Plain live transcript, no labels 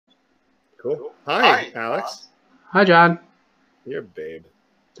Cool. Hi, Alex. Hi, John. You're a babe.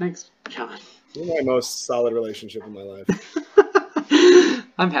 Thanks, John. You're my most solid relationship in my life.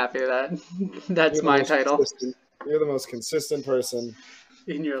 I'm happy that that's You're the my most title consistent. You're the most consistent person.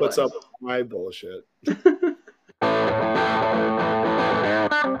 in your Puts life. up with my bullshit.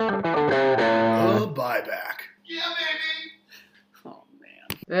 Buyback. Yeah, baby. Oh man,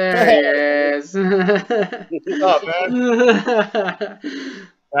 there he is. What's up, man?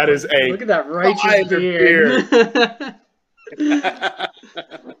 That is a Look at that righteous fire beard.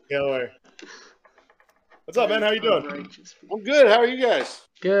 killer. What's up, man? How you doing? Righteous beard. I'm good. How are you guys?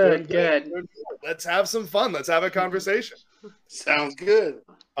 Good, Doing good. Doing good. Let's have some fun. Let's have a conversation. Sounds good.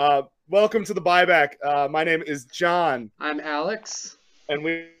 Welcome to the buyback. My name is John, I'm Alex. and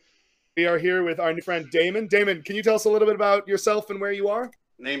we are here with our new friend Damon. Damon, can you tell us a little bit about yourself and where you are?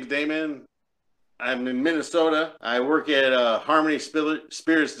 Name's Damon. I'm in Minnesota. I work at Harmony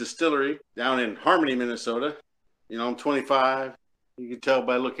Spirits Distillery down in Harmony, Minnesota. You know, I'm 25. You can tell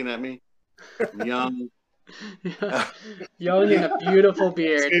by looking at me. I'm young. Young and a beautiful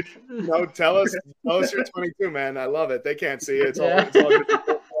beard. No, tell us you're 22, man. I love it. They can't see it. It's Yeah. all good.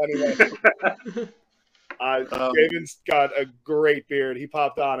 Anyway. Damon's got a great beard. He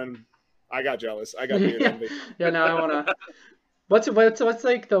popped on, and I got jealous. I got beard envy. Yeah, no, I wanna. What's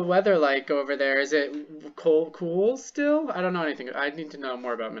like the weather like over there? Is it cool still? I don't know anything. I need to know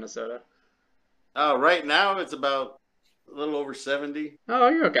more about Minnesota. Right now, it's about a little over 70. Oh,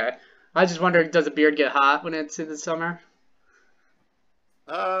 you're okay. I just wonder, does the beard get hot when it's in the summer?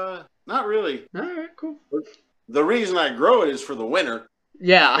 Not really. All right, cool. The reason I grow it is for the winter.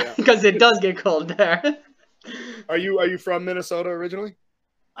 Yeah, because it does get cold there. Are you from Minnesota originally?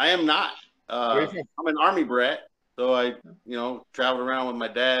 I am not. Where are you from? I'm an Army brat. So I, traveled around with my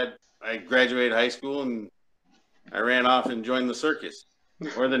dad. I graduated high school and I ran off and joined the circus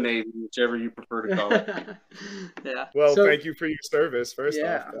or the Navy, whichever you prefer to call it. Yeah. Well, thank you for your service, first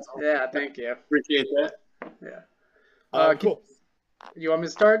off. That's awesome. Yeah, thank you. Appreciate that. Yeah. Cool. You want me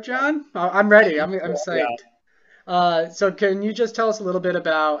to start, John? I'm ready. I'm psyched. So can you just tell us a little bit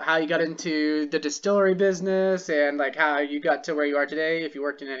about how you got into the distillery business and like how you got to where you are today? If you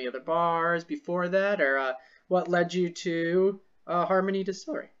worked in any other bars before that, or what led you to Harmony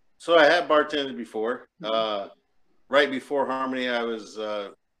Distillery? So I had bartended before. Right before Harmony, I was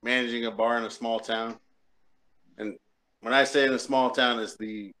managing a bar in a small town. And when I say in a small town, it's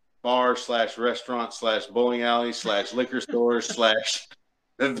the bar / restaurant / bowling alley / liquor store /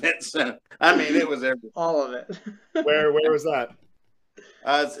 event center. I mean, it was everything. All of it. Where was that?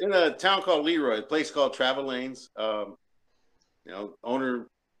 It's in a town called Leroy, a place called Travel Lanes. Owner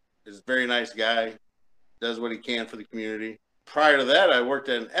is a very nice guy, does what he can for the community. Prior to that, I worked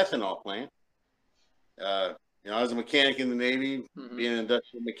at an ethanol plant. I was a mechanic in the Navy. Being an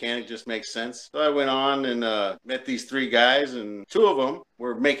industrial mechanic just makes sense. So I went on and met these 3 guys, and 2 of them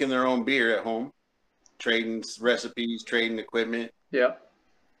were making their own beer at home, trading recipes, trading equipment. Yeah.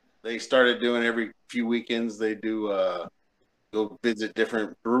 They started doing every few weekends. They do go visit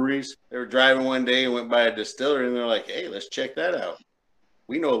different breweries. They were driving one day and went by a distillery, and they're like, "Hey, let's check that out.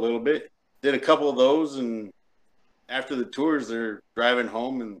 We know a little bit." Did a couple of those, and after the tours, they're driving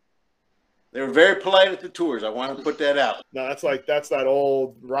home, and they were very polite at the tours. I want to put that out. No, that's that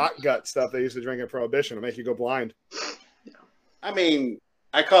old rock gut stuff they used to drink at Prohibition to make you go blind. I mean,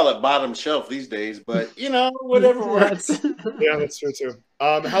 I call it bottom shelf these days, but whatever works. Yeah, that's true too.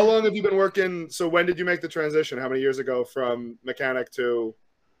 How long have you been working? So when did you make the transition? How many years ago from mechanic to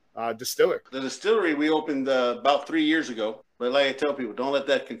distiller? The distillery we opened about 3 years ago. But like I tell people, don't let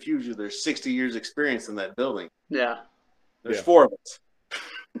that confuse you. There's 60 years experience in that building. Yeah. There's 4 of us.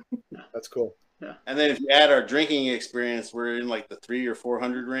 That's cool. Yeah. And then if you add our drinking experience, we're in like the 300 or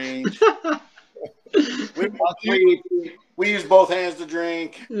 400 range. we use both hands to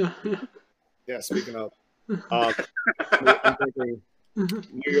drink. Yeah, speaking of, I'm drinking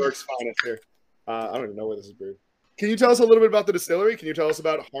New York's finest here. I don't even know where this is brewed. Can you tell us a little bit about the distillery? Can you tell us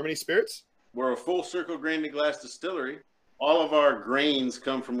about Harmony Spirits? We're a full circle grain to glass distillery. All of our grains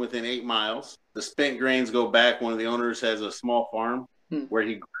come from within 8 miles. The spent grains go back. One of the owners has a small farm where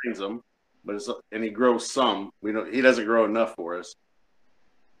he grinds them, and he grows some. He doesn't grow enough for us.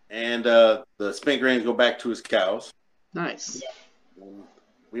 And the spent grains go back to his cows. Nice.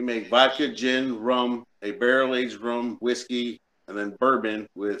 We make vodka, gin, rum, a barrel-aged rum, whiskey, and then bourbon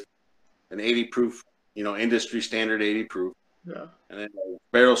with an 80 proof, industry standard 80 proof. Yeah. And then a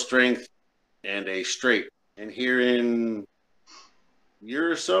barrel strength and a straight. And here in a year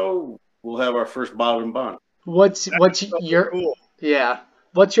or so, we'll have our first bottle and bond. What's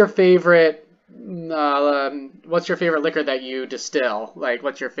your favorite What's your favorite liquor that you distill? Like,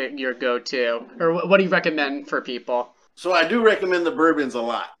 what's your go-to, or what do you recommend for people? So I do recommend the bourbons a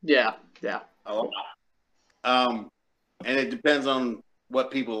lot. Yeah, yeah. A lot. And it depends on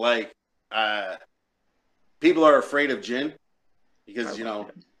what people like. People are afraid of gin because,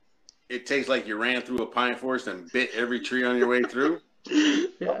 it tastes like you ran through a pine forest and bit every tree on your way through.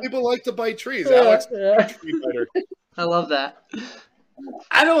 Yeah. People like to bite trees. Yeah, Alex, yeah. tree biter. I love that.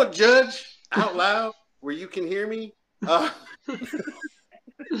 I don't judge out loud where you can hear me. But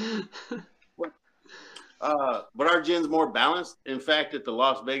our gin's more balanced. In fact, at the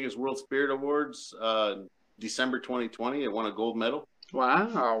Las Vegas World Spirit Awards, December 2020, it won a gold medal.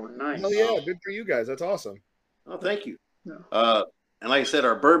 Wow, nice. Hell yeah, good for you guys. That's awesome. Oh, thank you. Yeah. And like I said,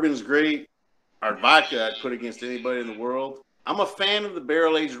 our bourbon's great. Our vodka I'd put against anybody in the world. I'm a fan of the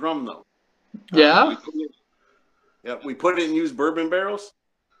barrel-aged rum, though. Yeah? We put it in used bourbon barrels.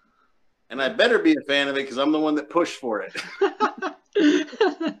 And I better be a fan of it because I'm the one that pushed for it.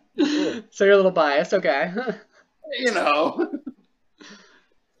 So you're a little biased, okay. Yeah.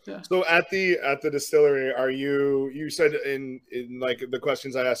 So at the distillery, are you said in like the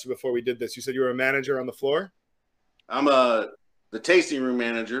questions I asked you before we did this, you said you were a manager on the floor? I'm the tasting room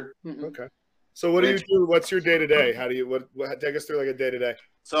manager. Mm-hmm. Okay. So what do you do? What's your day-to-day? How do you what take us through like a day-to-day?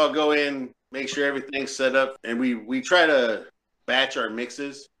 So I'll go in, make sure everything's set up, and we try to batch our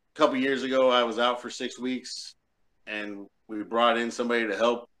mixes. A couple years ago, I was out for 6 weeks, and we brought in somebody to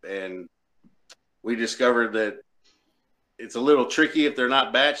help, and we discovered that it's a little tricky if they're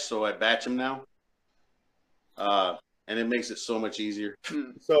not batched, so I batch them now. And it makes it so much easier.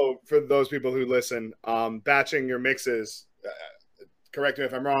 So for those people who listen, batching your mixes, correct me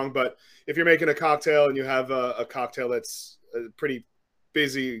if I'm wrong, but if you're making a cocktail and you have a cocktail that's pretty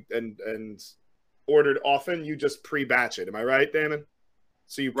busy and ordered often, you just pre-batch it. Am I right, Damon?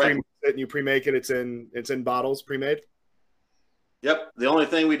 So you pre-mix it and you pre-make it. It's in bottles, pre-made. Yep. The only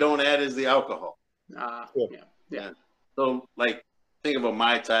thing we don't add is the alcohol. Cool. Yeah. So, like, think of a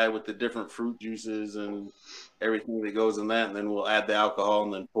Mai Tai with the different fruit juices and everything that goes in that, and then we'll add the alcohol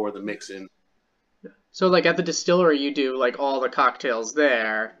and then pour the mix in. So, like, at the distillery, you do, like, all the cocktails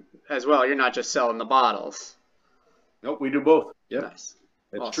there as well. You're not just selling the bottles. Nope, we do both. Yep. Nice.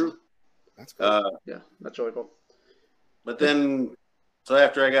 That's Awesome. true. That's cool. Yeah, that's really cool. But then, so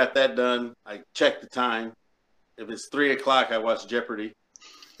after I got that done, I checked the time. If it's 3 o'clock, I watch Jeopardy.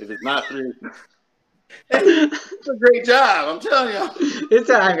 If it's not 3 o'clock, it's a great job. I'm telling you.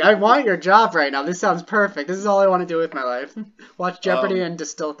 I want your job right now. This sounds perfect. This is all I want to do with my life. Watch Jeopardy and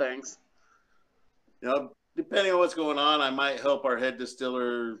distill things. Depending on what's going on, I might help our head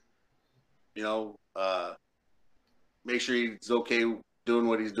distiller, make sure he's okay doing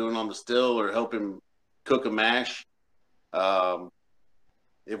what he's doing on the still or help him cook a mash.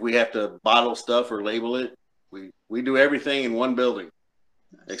 If we have to bottle stuff or label it, we do everything in one building.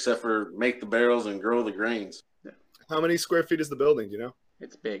 Nice. Except for make the barrels and grow the grains. How many square feet is the building? Do you know?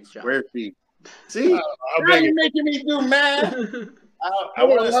 It's big, John. Square feet. See, how you making me do math?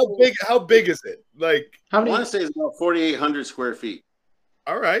 How big is it? Like, I want to say it's about 4,800 square feet.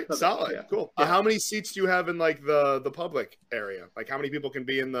 All right, solid, yeah. Cool. Yeah. How many seats do you have in like the public area? Like, how many people can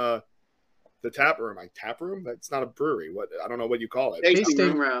be in the tap room? Like tap room? That's not a brewery. What I don't know what you call it.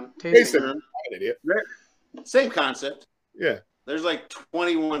 Tasting room. Tasting room. I'm an idiot. Same concept. Yeah. There's like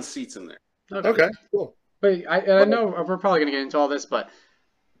 21 seats in there. Okay, cool. But I know we're probably going to get into all this, but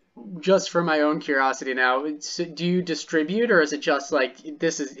just for my own curiosity now, do you distribute, or is it just like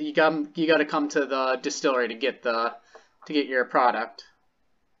this is you got to come to the distillery to get your product?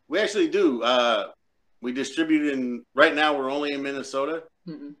 We actually do. We distribute right now we're only in Minnesota.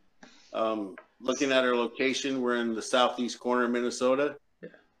 Mm-hmm. Looking at our location, we're in the southeast corner of Minnesota. Yeah.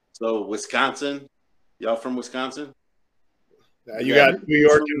 So Wisconsin, y'all from Wisconsin? You got New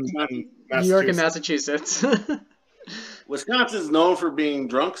York and Massachusetts. New York and Massachusetts. Wisconsin's known for being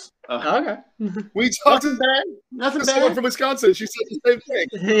drunks. Okay. We talked to nothing bad. Someone from Wisconsin. She said the same thing.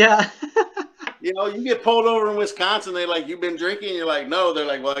 Yeah. You get pulled over in Wisconsin. They like, you've been drinking. You're like, no. They're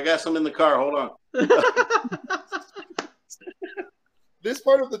like, well, I got some in the car. Hold on. This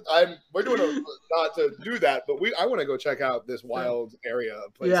part of the time, we're doing not to do that, but I want to go check out this wild area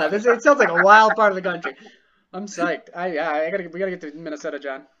of place. Yeah, it sounds like a wild part of the country. I'm psyched. We gotta get to Minnesota,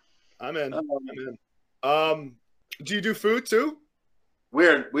 John. I'm in. Do you do food too? We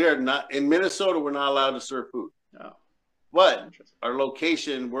are not in Minnesota. We're not allowed to serve food. Oh, but our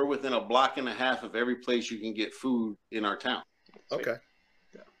location, we're within a block and a half of every place you can get food in our town. Okay.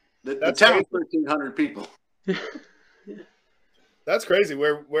 The town is 1,300 people. That's crazy.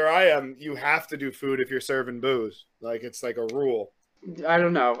 Where I am, you have to do food if you're serving booze. Like it's like a rule. I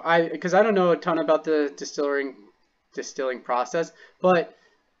don't know. Because I don't know a ton about the distilling process, but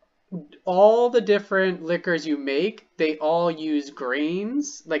all the different liquors you make, they all use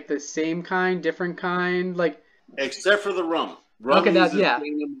grains, like the same kind, different kind, like. Except for the rum. Rum Okay, uses yeah.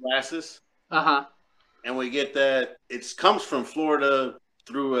 premium molasses. Uh-huh. And we get that. It comes from Florida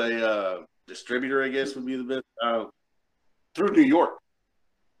through a distributor, I guess would be the best. Through New York.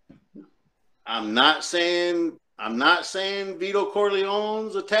 I'm not saying Vito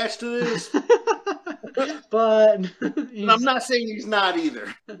Corleone's attached to this. But I'm not saying he's not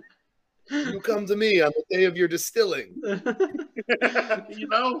either. You come to me on the day of your distilling. You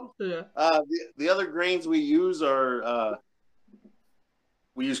know? Yeah. The other grains we use are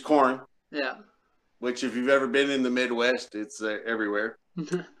we use corn. Yeah. Which if you've ever been in the Midwest, it's everywhere.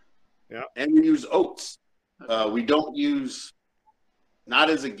 Yeah. And we use oats. We don't use, not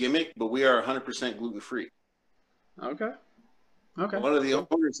as a gimmick, but we are 100% gluten-free. Okay. Okay. One of the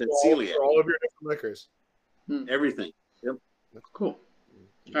owners said celiac. For all of your different liquors. Everything. Yep. Cool.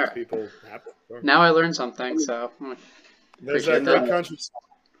 All right. People happen. Sure. Now I learned something, so. There's that great country song.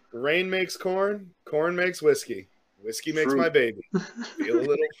 Rain makes corn, corn makes whiskey. Whiskey makes my baby. Feel a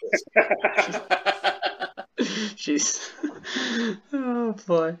little frisky. Jeez. Oh,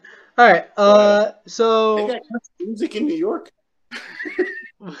 boy. All right. So. They got music in New York.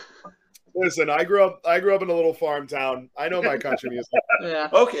 Listen, I grew up in a little farm town. I know my country music. Yeah.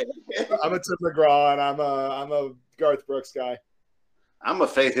 Okay. I'm a Tim McGraw and I'm a Garth Brooks guy. I'm a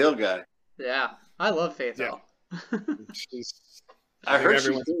Faith Hill guy. Yeah. I love Faith Hill. I heard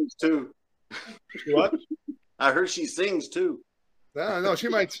she sings too. What? I heard she sings too. No, she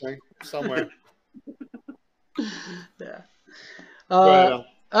might sing somewhere. Yeah. All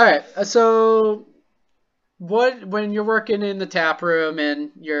right. So, when you're working in the tap room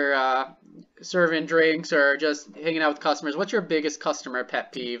and you're serving drinks or just hanging out with customers, what's your biggest customer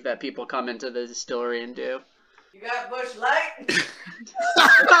pet peeve that people come into the distillery and do? You got Bush Light?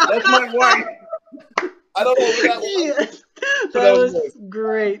 That's my wife. I don't know what that was. Yes. That was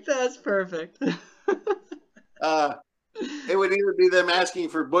great. That's perfect. It would either be them asking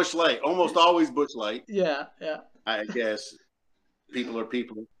for Bush Light, almost always Bush Light. Yeah, yeah. I guess people are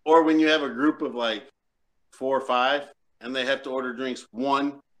people. Or when you have a group of like 4 or 5 and they have to order drinks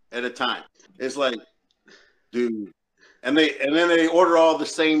one at a time. It's like, dude. And then they order all the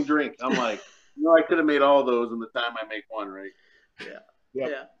same drink. I'm like, I could have made all those in the time I make one, right? Yeah. Yep.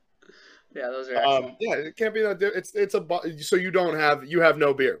 Yeah. Yeah, those are excellent. Yeah, it can't be that. It's a so you have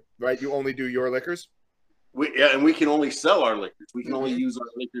no beer, right? You only do your liquors. And we can only sell our liquors. We can only use our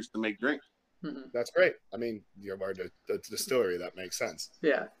liquors to make drinks. Mm-hmm. That's great. I mean, you're a distillery. That makes sense.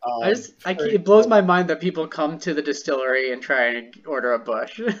 Yeah. It blows my mind that people come to the distillery and try and order a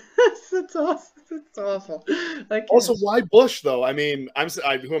Bush. It's awesome. It's awful. Also, why Bush though? I mean,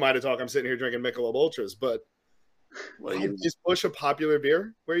 who am I to talk? I'm sitting here drinking Michelob Ultras, but is Bush a popular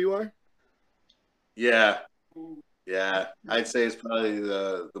beer where you are? Yeah. I'd say it's probably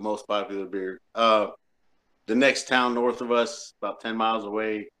the most popular beer. The next town north of us, about 10 miles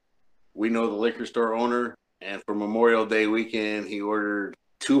away, we know the liquor store owner, and for Memorial Day weekend, he ordered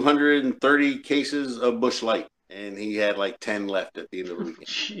 230 cases of Bush Light, and he had like 10 left at the end of the weekend.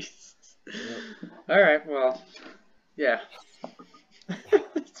 Jesus. All right, well, yeah.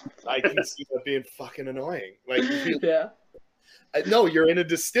 I can see that being fucking annoying. Like, yeah. No, you're in a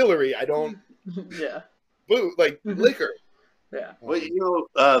distillery. I don't. Yeah. Liquor. Yeah. Well,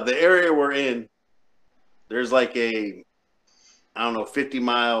 the area we're in, there's like a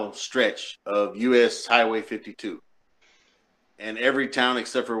 50-mile stretch of U.S. Highway 52. And every town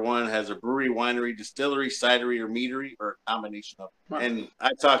except for one has a brewery, winery, distillery, cidery, or meadery, or a combination of them. Wow. And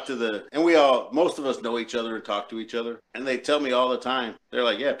I talk to most of us know each other and talk to each other. And they tell me all the time, they're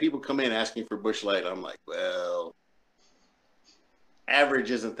like, yeah, people come in asking for Bush Light. I'm like, well, average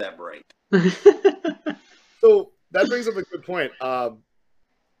isn't that bright. So that brings up a good point.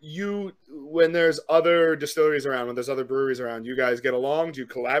 When there's other distilleries around, when there's other breweries around, you guys get along? Do you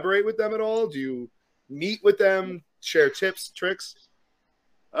collaborate with them at all? Do you meet with them, share tips, tricks?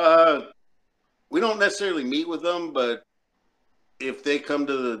 We don't necessarily meet with them, but if they come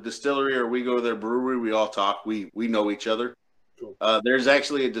to the distillery or we go to their brewery, we all talk. We know each other. Cool. There's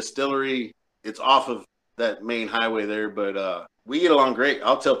actually a distillery. It's off of that main highway there, but we get along great.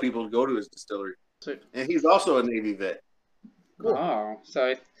 I'll tell people to go to his distillery. And he's also a Navy vet. Cool. Oh,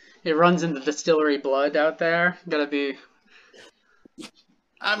 so it runs in the distillery blood out there. Gotta be.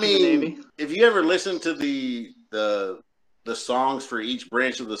 I mean, if you ever listen to the songs for each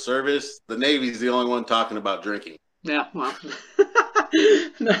branch of the service, the Navy's the only one talking about drinking. Yeah, well,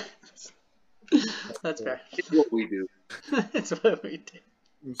 that's fair. It's what we do. That's what we do.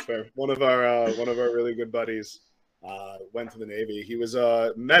 It's fair. One of our really good buddies went to the Navy. He was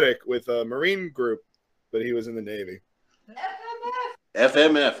a medic with a Marine group, but he was in the Navy.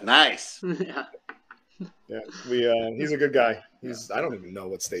 FMF, nice. Yeah. Yeah, he's a good guy. I don't even know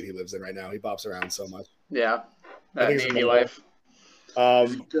what state he lives in right now. He bops around so much. Yeah. I think Navy life.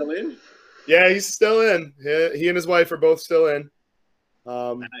 Still in? Yeah, he's still in. He and his wife are both still in.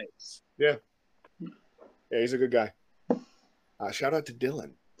 Nice. Yeah, he's a good guy. Shout out to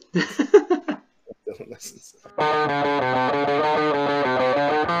Dylan. Dylan listens.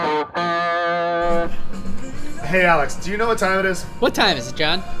 Hey, Alex, do you know what time it is? What time is it,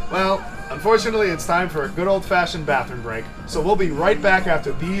 John? Well, unfortunately, it's time for a good old-fashioned bathroom break. So we'll be right back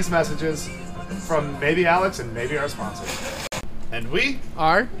after these messages from maybe Alex and maybe our sponsor. And we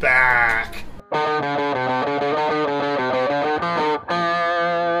Are back.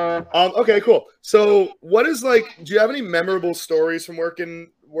 Okay, cool. So, what is do you have any memorable stories from working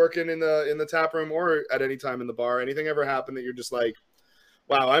in the tap room or at any time in the bar? Anything ever happened that you're just like,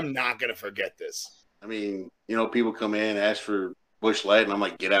 wow, I'm not gonna forget this? I mean, people come in, ask for Busch Light, and I'm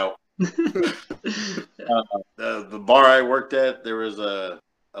like, get out. The bar I worked at, there was a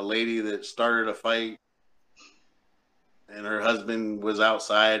lady that started a fight, and her husband was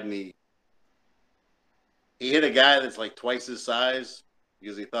outside, and he hit a guy that's like twice his size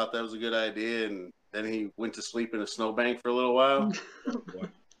because he thought that was a good idea, and then he went to sleep in a snowbank for a little while.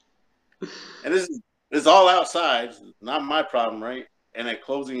 And it's all outside, not my problem, right? And it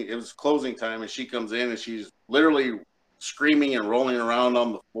was closing time, and she comes in, and she's literally screaming and rolling around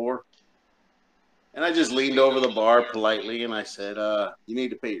on the floor. And I just leaned over the bar politely, and I said, you need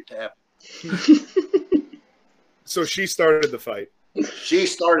to pay your tab. So she started the fight. She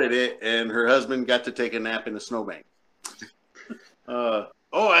started it, and her husband got to take a nap in the snowbank. I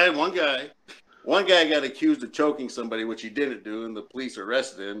had one guy. One guy got accused of choking somebody, which he didn't do, and the police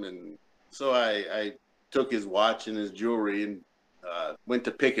arrested him. And so I took his watch and his jewelry and went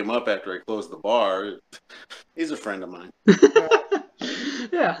to pick him up after I closed the bar. He's a friend of mine.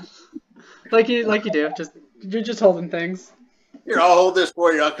 Yeah, like you do. You're just holding things. Here, I'll hold this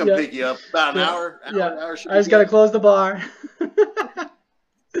for you. I'll come Yeah. pick you up. About an hour. I just gotta close the bar.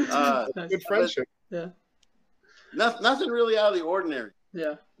 Good friendship. Yeah. Nothing really out of the ordinary.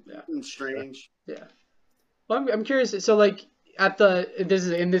 Yeah. Nothing strange. Yeah. Well, I'm curious. So,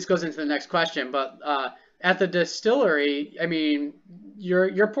 this goes into the next question, but at the distillery, I mean,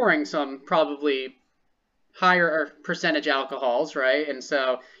 you're pouring some probably higher percentage alcohols, right? And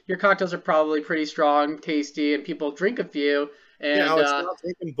so your cocktails are probably pretty strong, tasty, and people drink a few. And Alex, not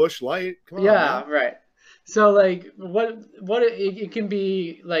drinking Busch Light. Come on, yeah, man. right. So what it can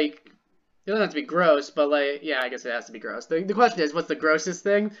be like. It doesn't have to be gross, but I guess it has to be gross. The question is, what's the grossest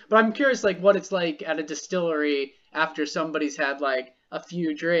thing? But I'm curious, what it's like at a distillery after somebody's had a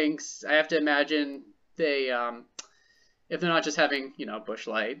few drinks. I have to imagine they, if they're not just having Busch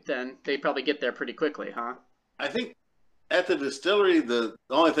Light, then they probably get there pretty quickly, huh? I think at the distillery, the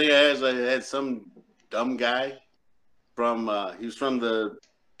only thing I had some dumb guy he was from the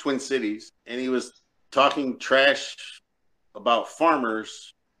Twin Cities, and he was talking trash about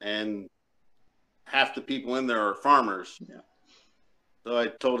farmers, and half the people in there are farmers. Yeah. So I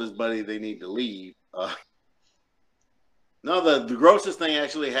told his buddy they need to leave. No, the grossest thing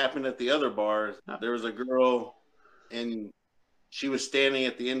actually happened at the other bar. There was a girl, and she was standing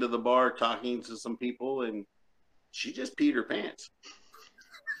at the end of the bar talking to some people, and she just peed her pants.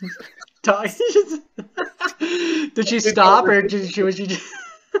 Did she stop, or was she just...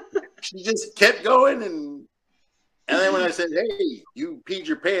 She just kept going, and then when I said, "Hey, you peed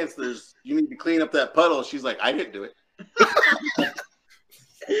your pants. You need to clean up that puddle," she's like, "I didn't do it."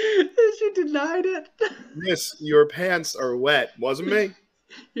 She denied it. Miss, your pants are wet. Wasn't me.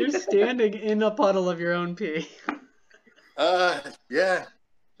 You're standing in a puddle of your own pee. Yeah.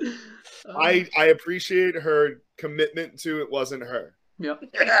 I appreciate her commitment to it wasn't her. Yep.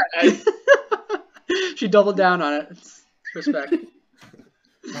 She doubled down on it. Respect.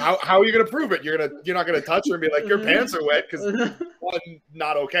 How are you gonna prove it? You're not gonna touch her and be like, your pants are wet because one,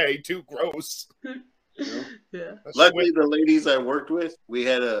 not okay, two, gross. Yeah. Luckily, the ladies I worked with, we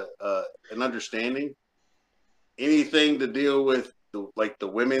had an understanding. Anything to deal with the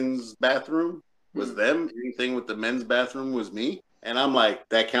women's bathroom was them. Anything with the men's bathroom was me. And I'm like,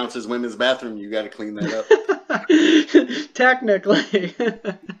 that counts as women's bathroom. You got to clean that up. Technically.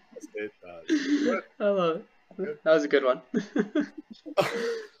 It does. I love it. That was a good one.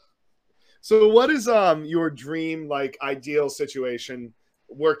 So what is your dream ideal situation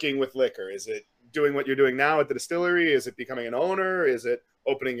working with liquor? Is it doing what you're doing now at the distillery? Is it becoming an owner? Is it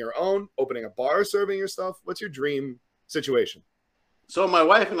opening a bar serving your stuff? What's your dream situation? So my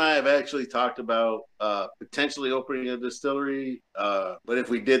wife and I have actually talked about potentially opening a distillery. But if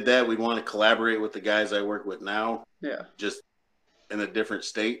we did that, we'd want to collaborate with the guys I work with now. Yeah. Just in a different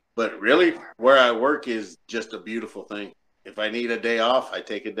state. But really, where I work is just a beautiful thing. If I need a day off, I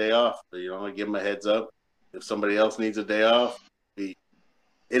take a day off. I give them a heads up. If somebody else needs a day off,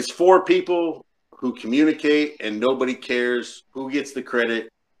 it's for people who communicate, and nobody cares who gets the credit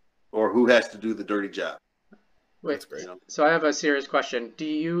or who has to do the dirty job. Wait, That's great. So I have a serious question. Do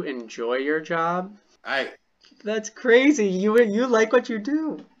you enjoy your job? I That's crazy. You like what you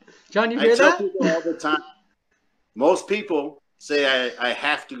do. John, you hear tell that? people all the time. Most people say I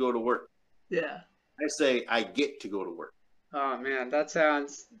have to go to work. Yeah. I say I get to go to work. Oh man, that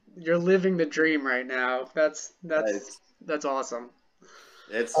sounds, you're living the dream right now. That's awesome.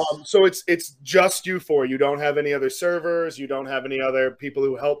 It's So it's just you four. You don't have any other servers. You don't have any other people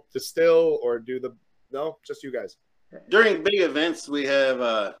who help distill or do no, just you guys. during big events we have.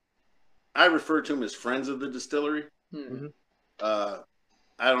 I refer to them as friends of the distillery. Mm-hmm.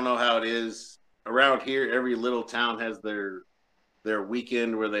 I don't know how it is around here. Every little town has their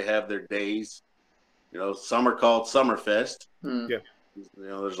weekend where they have their days. Some are called Summerfest. Mm. Yeah.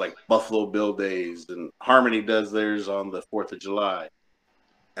 There's like Buffalo Bill Days, and Harmony does theirs on the 4th of July.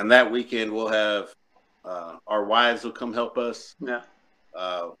 And that weekend we'll have our wives will come help us. Yeah.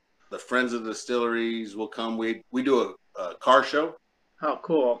 The friends of the distilleries will come. We do a car show. Oh,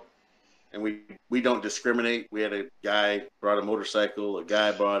 cool. And we don't discriminate. We had a guy brought a motorcycle. A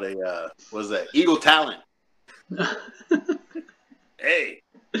guy brought a what was that? Eagle Talent. Hey.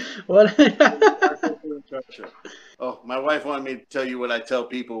 What? Oh, my wife wanted me to tell you what I tell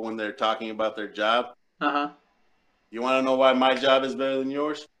people when they're talking about their job. Uh-huh. You want to know why my job is better than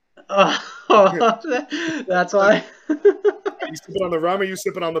yours? Oh, that's why. Are you sipping on the rum or are you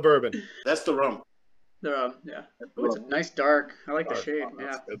sipping on the bourbon? That's the rum. Yeah. Oh, it's a nice dark. I like the shade. Oh, Yeah.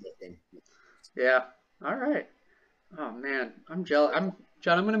 that's good looking. Yeah. All right. Oh man, I'm jealous.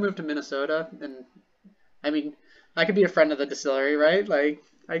 John. I'm gonna move to Minnesota, and I mean, I could be a friend of the distillery, right? Like,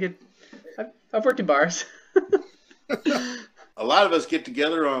 I've worked in bars. A lot of us get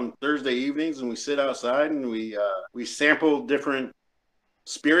together on Thursday evenings and we sit outside and we sample different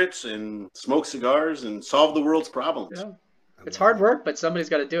spirits and smoke cigars and solve the world's problems. Yeah. It's hard work, but somebody's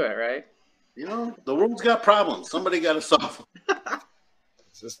got to do it, right? The world's got problems. Somebody got to solve them.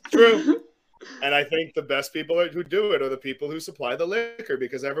 This is true. And I think the best people who do it are the people who supply the liquor,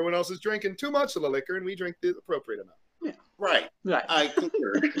 because everyone else is drinking too much of the liquor and we drink the appropriate amount. Yeah. Right. I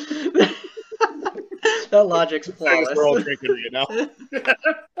concur. That logic's flawless. We're all drinking right now.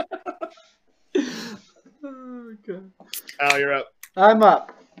 Oh, God. Al, you're up. I'm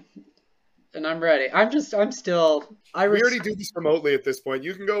up. And I'm ready. We already do this remotely at this point.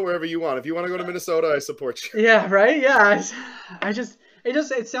 You can go wherever you want. If you want to go to Minnesota, I support you. Yeah, right? Yeah.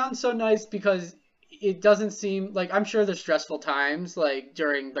 It sounds so nice because it doesn't seem like, I'm sure there's stressful times like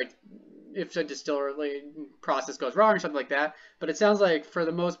during like if the distillery process goes wrong or something like that, but it sounds like for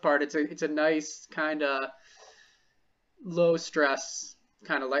the most part it's a nice kind of low stress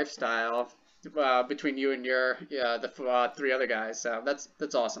kind of lifestyle between you and the 3 other guys. So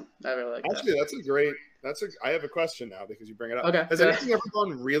that's awesome. I really like that. Actually, I have a question now because you bring it up. Okay. Has anything ever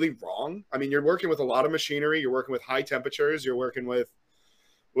gone really wrong? I mean, you're working with a lot of machinery. You're working with high temperatures. You're working with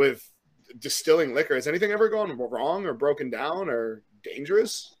distilling liquor. Has anything ever gone wrong or broken down or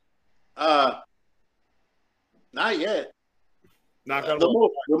dangerous? Not yet. Not gonna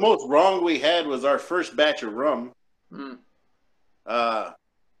the most wrong we had was our first batch of rum. Mm.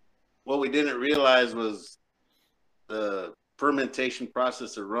 What we didn't realize was the fermentation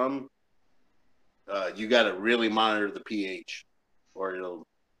process of rum. You got to really monitor the pH, or it'll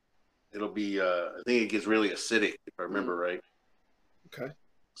be. I think it gets really acidic if I remember right. Okay.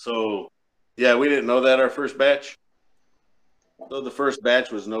 So, yeah, we didn't know that our first batch. So the first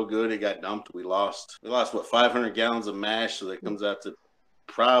batch was no good. It got dumped. We lost what 500 gallons of mash, so that comes out to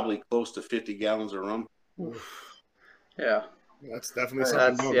probably close to 50 gallons of rum. Yeah. That's definitely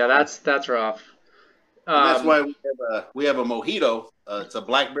something. That's rough. And that's why we have a mojito. It's a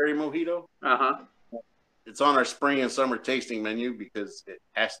blackberry mojito. Uh-huh. It's on our spring and summer tasting menu because it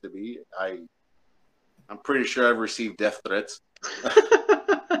has to be. I'm pretty sure I've received death threats.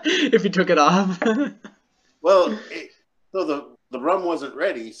 If you took it off. Well, so the rum wasn't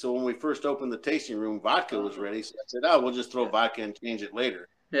ready. So when we first opened the tasting room, vodka was ready. So I said, we'll just throw vodka and change it later.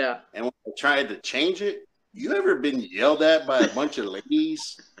 Yeah. And when I tried to change it, you ever been yelled at by a bunch of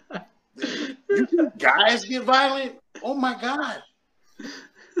ladies? You think guys get violent? Oh my God.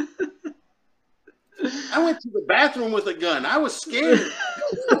 I went to the bathroom with a gun. I was scared.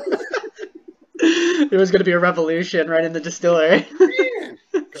 There was going to be a revolution right in the distillery. Man.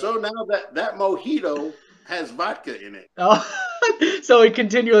 So now that mojito has vodka in it. Oh, so it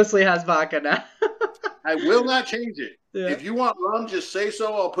continuously has vodka now. I will not change it. Yeah. If you want rum, just say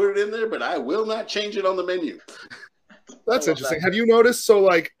so. I'll put it in there, but I will not change it on the menu. That's interesting. Have you noticed? So,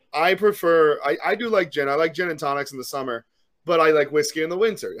 like, I do like gin. I like gin and tonics in the summer, but I like whiskey in the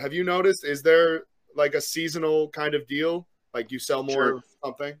winter. Have you noticed? Is there like a seasonal kind of deal? Like you sell more of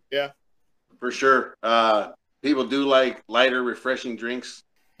something? Yeah. For sure. People do like lighter, refreshing drinks.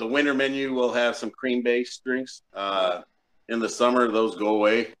 The winter menu will have some cream-based drinks. In the summer, those go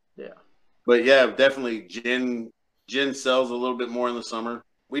away. Yeah. But yeah, definitely gin sells a little bit more in the summer.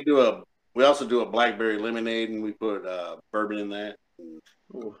 We also do a blackberry lemonade, and we put bourbon in that.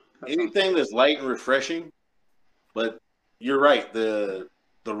 Ooh, anything that's light and refreshing. But you're right, the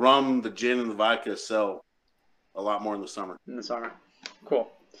rum, the gin, and the vodka sell a lot more in the summer.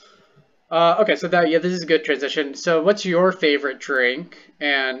 Cool. Okay, so this is a good transition. So what's your favorite drink,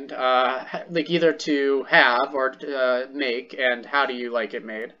 and like either to have or make, and how do you like it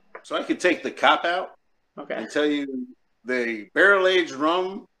made? So I could take the cop out and tell you the barrel-aged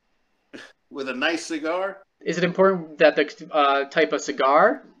rum with a nice cigar. Is it important that the type of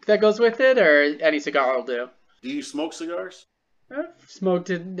cigar that goes with it, or any cigar will do? Do you smoke cigars? I've smoked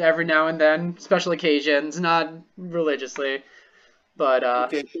it every now and then, special occasions, not religiously. But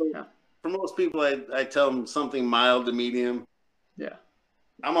okay, so for most people, I tell them something mild to medium. Yeah.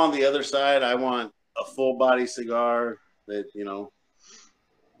 I'm on the other side. I want a full-body cigar that,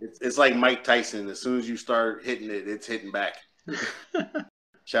 it's like Mike Tyson. As soon as you start hitting it, it's hitting back.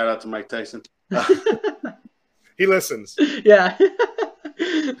 Shout out to Mike Tyson. He listens. Yeah.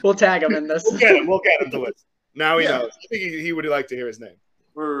 We'll tag him in this. We'll get him to listen. Now he knows. I think he would like to hear his name.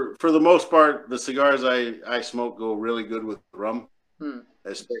 For the most part, the cigars I smoke go really good with rum,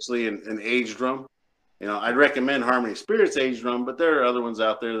 especially an aged rum. I'd recommend Harmony Spirits aged rum, but there are other ones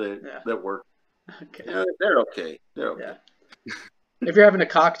out there that work. Okay. They're okay. Yeah. If you're having a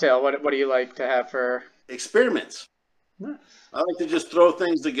cocktail, what do you like to have for experiments? Nice. I like to just throw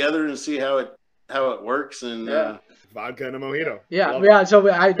things together and see how it works. And vodka and a mojito. Yeah. So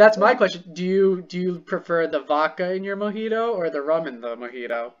that's my question. Do you prefer the vodka in your mojito or the rum in the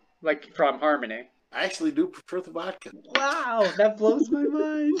mojito, like from Harmony? I actually do prefer the vodka. Wow, that blows my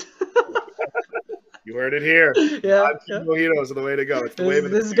mind. You heard it here. Yeah. Mojitos are the way to go. It's the way.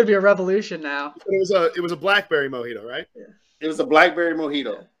 This is gonna be a revolution now. It was a blackberry mojito, right? Yeah. It was a blackberry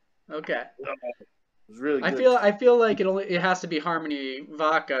mojito. Okay. It was really good. I feel like it has to be Harmony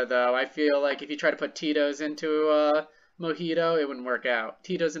vodka though. I feel like if you try to put Tito's into a mojito, it wouldn't work out.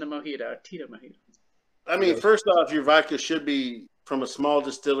 Tito's in a mojito. Tito mojito. I mean, first off, your vodka should be from a small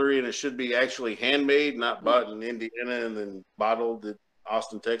distillery, and it should be actually handmade, not bought in Indiana and then bottled in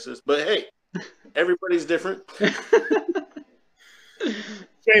Austin, Texas. But hey, everybody's different.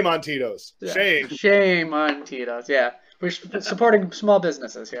 Shame on Tito's. Yeah. Shame on Tito's. Yeah. We're supporting small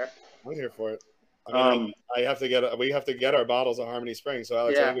businesses here. I'm here for it. We have to get our bottles of Harmony Springs. So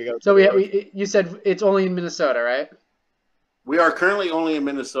Alex, I think you said it's only in Minnesota, right? We are currently only in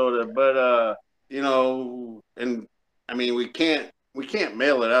Minnesota, but and I mean we can't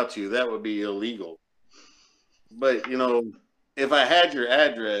mail it out to you. That would be illegal. But if I had your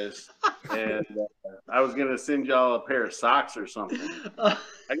address and I was gonna send y'all a pair of socks or something, I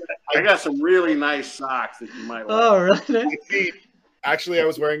got some really nice socks that you might want. Oh, really? Actually, I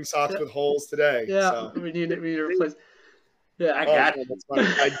was wearing socks with holes today. Yeah, so. we need to replace. Yeah, I got you. That's funny.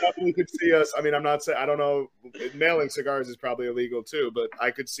 I definitely could see us. I mean, I'm not saying I don't know. Mailing cigars is probably illegal too, but I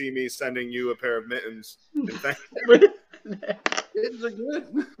could see me sending you a pair of mittens. Mittens are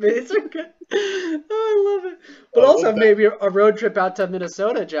good. Mittens are good. Oh, I love it. But also maybe a road trip out to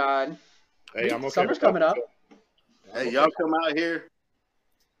Minnesota, John. Hey, I'm okay. Summer's coming up. Hey, y'all come out here.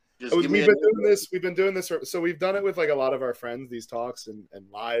 We've been doing this. So we've done it with like a lot of our friends, these talks and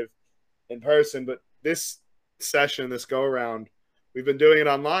live in person. But this session, this go around, we've been doing it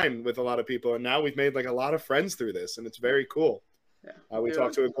online with a lot of people, and now we've made like a lot of friends through this, and it's very cool. Yeah, we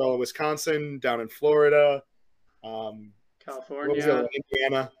talked to a girl in Wisconsin, down in Florida, California,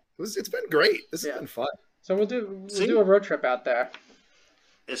 Indiana. It's been great. This has been fun. So we'll do a road trip out there.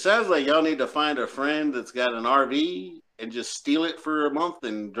 It sounds like y'all need to find a friend that's got an RV and just steal it for a month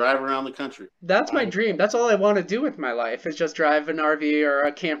and drive around the country. That's my dream. That's all I want to do with my life is just drive an RV or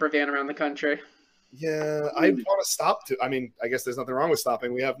a camper van around the country. Yeah, I want to stop too. I mean, I guess there's nothing wrong with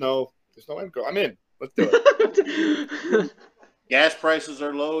stopping. There's no end goal. I'm in. Let's do it. Gas prices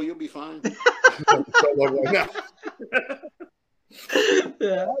are low. You'll be fine. So low right now.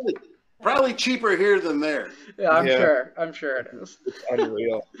 Yeah. Probably cheaper here than there. Yeah, I'm Yeah. sure. I'm sure it is. It's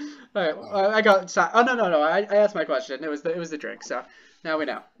unreal. All right, I got. Oh no. I asked my question. It was the drink. So now we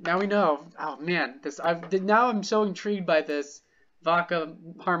know. Now we know. Oh man, now I'm so intrigued by this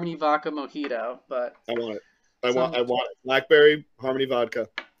Harmony vodka mojito. But I want it. I want it. Blackberry Harmony vodka.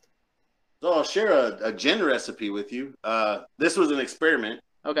 So I'll share a gin recipe with you. This was an experiment.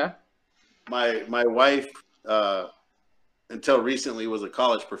 okay. My wife, until recently, was a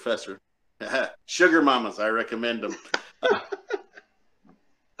college professor. Sugar mamas, I recommend them.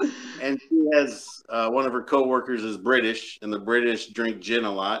 And she has one of her coworkers is British, and the British drink gin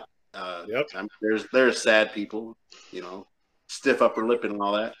a lot. Yep. I mean, there's sad people, stiff upper lip and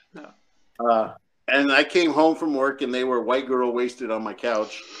all that. And I came home from work, and they were white girl wasted on my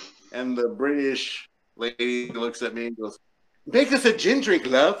couch, and the British lady looks at me and goes, "Make us a gin drink,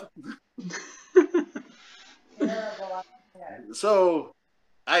 love." So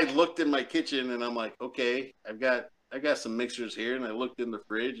I looked in my kitchen and I'm like, okay, I got some mixers here, and I looked in the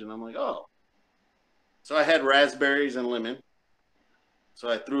fridge and I'm like, oh. So I had raspberries and lemon. So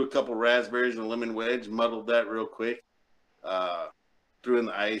I threw a couple raspberries and lemon wedge, muddled that real quick, threw in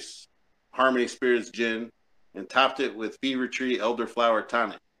the ice, Harmony Spirits gin, and topped it with Fever Tree elderflower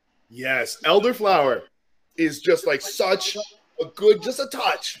tonic. Yes, elderflower is just like such a good, just a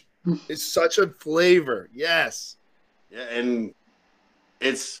touch. It's such a flavor. Yes. Yeah, and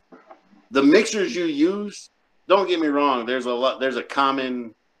it's the mixers you use. Don't get me wrong. There's a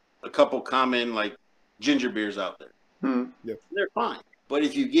couple common like ginger beers out there. Yep. They're fine. But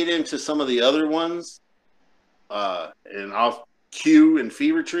if you get into some of the other ones, and off Q and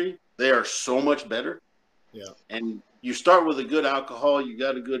Fever Tree, they are so much better. Yeah. And you start with a good alcohol, you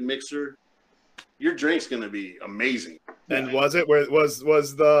got a good mixer, your drink's gonna be amazing. And was the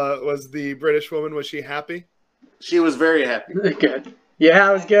British woman, was she happy? She was very happy. Good. Yeah,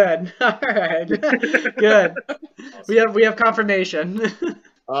 it was good. All right. Good. We have confirmation.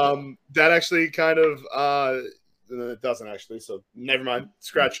 That actually kind of it doesn't actually, so never mind.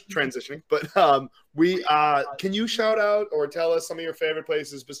 Scratch transitioning. But can you shout out or tell us some of your favorite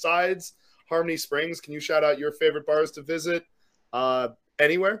places besides Harmony Springs? Can you shout out your favorite bars to visit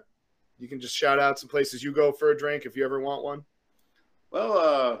anywhere? You can just shout out some places you go for a drink if you ever want one.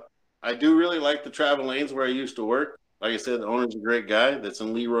 Well, I do really like the Travel Lanes where I used to work. Like I said, the owner's a great guy. That's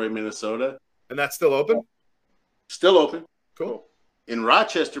in Leroy, Minnesota. And that's still open? Still open. Cool. In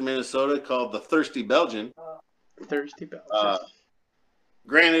Rochester, Minnesota, called the Thirsty Belgian. Thirsty Belgian.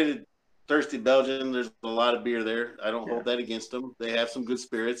 Granted, Thirsty Belgian, there's a lot of beer there. I don't hold that against them. They have some good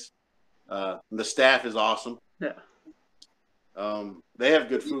spirits. The staff is awesome. Yeah. They have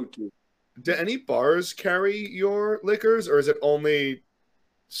good food, too. Do any bars carry your liquors, or is it only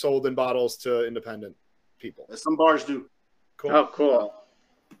sold in bottles to independent people? Some bars do. Cool. Oh, cool.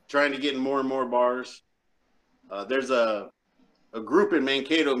 Trying to get in more and more bars. There's a group in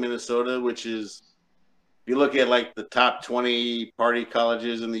Mankato, Minnesota, which is, if you look at like the top 20 party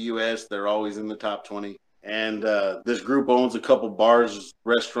colleges in the U.S., they're always in the top 20. And this group owns a couple bars,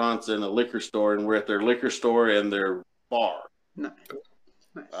 restaurants, and a liquor store, and we're at their liquor store and their bar. Nice.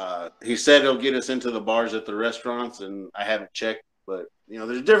 He said he'll get us into the bars at the restaurants, and I haven't checked, but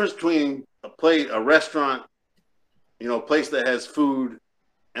there's a difference between a restaurant, place that has food,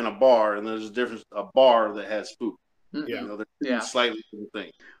 and a bar, and there's a bar that has food. Yeah. They're slightly different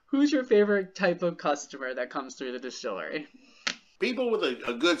things. Who's your favorite type of customer that comes through the distillery? People with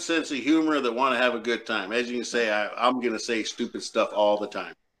a good sense of humor that want to have a good time. As you can say, I'm going to say stupid stuff all the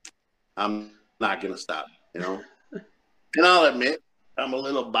time. I'm not going to stop, And I'll admit, I'm a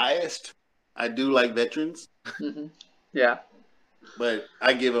little biased. I do like veterans. Mm-hmm. Yeah. But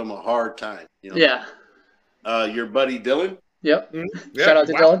I give them a hard time. Yeah. Your buddy Dylan. Yep. Mm-hmm. Yeah. Shout out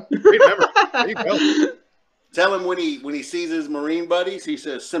to Dylan. Great memory. There you go. Tell him when he sees his Marine buddies, he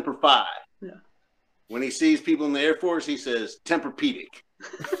says Semper Fi. Yeah. When he sees people in the Air Force, he says Tempur-Pedic.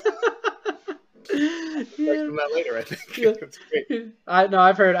 Yeah. From that later, I think. Yeah. That's great.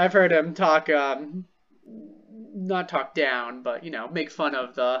 I've heard him talk, not talk down, but make fun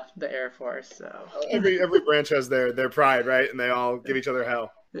of the Air Force. So Every branch has their pride, right? And they all give each other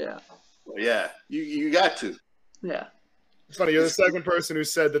hell. yeah. Yeah, you got to. Yeah. It's funny. You're the second person who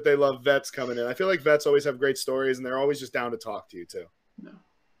said that they love vets coming in. I feel like vets always have great stories, and they're always just down to talk to you too. No.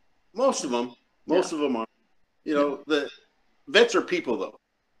 Most of them are. The vets are people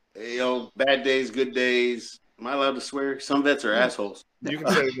though. Bad days, good days. Am I allowed to swear? Some vets are assholes. You can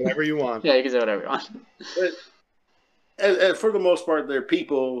say whatever you want. Yeah, you can say whatever you want. But and for the most part, they're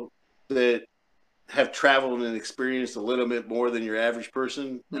people that have traveled and experienced a little bit more than your average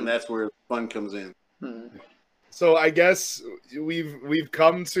person, and that's where fun comes in. Mm-hmm. So I guess we've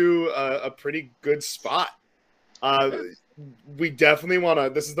come to a pretty good spot. We definitely want to.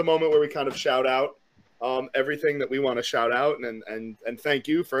 This is the moment where we kind of shout out everything that we want to shout out, and thank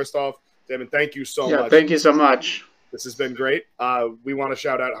you. First off, Damon, thank you so much. Thank you so much. This has been great. We want to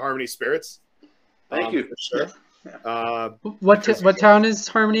shout out Harmony Spirits. Thank you. For sure. Yeah. What town is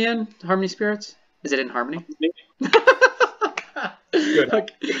Harmony in? Harmony Spirits? Is it in Harmony? Good.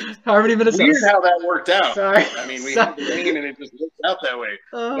 Okay. Harmony, Minnesota. Weird how that worked out. Sorry. I mean, we had the name and it just worked out that way.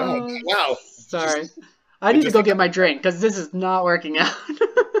 Wow. Sorry. I need to go get my drink because this is not working out.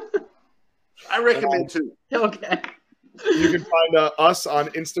 I recommend too. Okay. You can find us on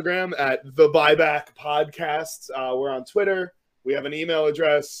Instagram at The Buyback Podcast. We're on Twitter. We have an email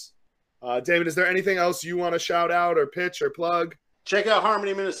address. David, is there anything else you want to shout out or pitch or plug? Check out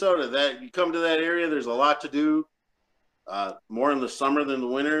Harmony, Minnesota. That you come to that area, there's a lot to do. More in the summer than the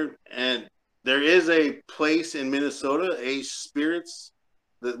winter. And there is a place in Minnesota, Ace Spirits,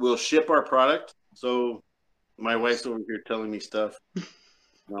 that will ship our product. So my wife's over here telling me stuff.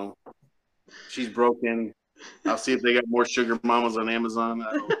 No, she's broken. I'll see if they got more sugar mamas on Amazon.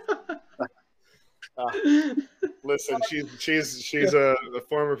 Listen, she's a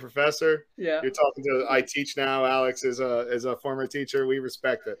former professor. Yeah. You're talking to I teach now. Alex is a former teacher. We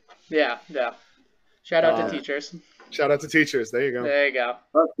respect it. Yeah. Shout out to teachers. Shout out to teachers. There you go. There you go.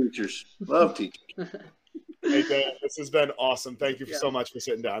 Love teachers. Love teachers. Hey, Dan, this has been awesome. Thank you so much for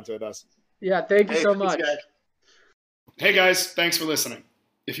sitting down with us. Yeah, thank you so much. Hey guys, thanks for listening.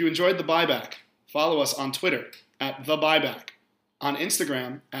 If you enjoyed The Buyback, follow us on Twitter at The Buyback, on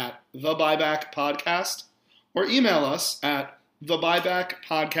Instagram at The Buyback Podcast, or email us at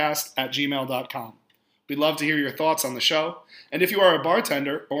thebuybackpodcast@gmail.com. We'd love to hear your thoughts on the show. And if you are a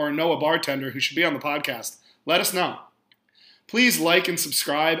bartender or know a bartender who should be on the podcast, let us know. Please like and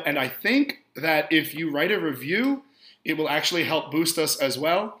subscribe, and I think that if you write a review, it will actually help boost us as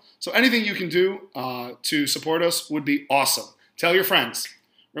well. So anything you can do to support us would be awesome. Tell your friends.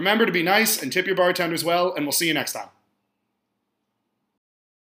 Remember to be nice and tip your bartenders well, and we'll see you next time.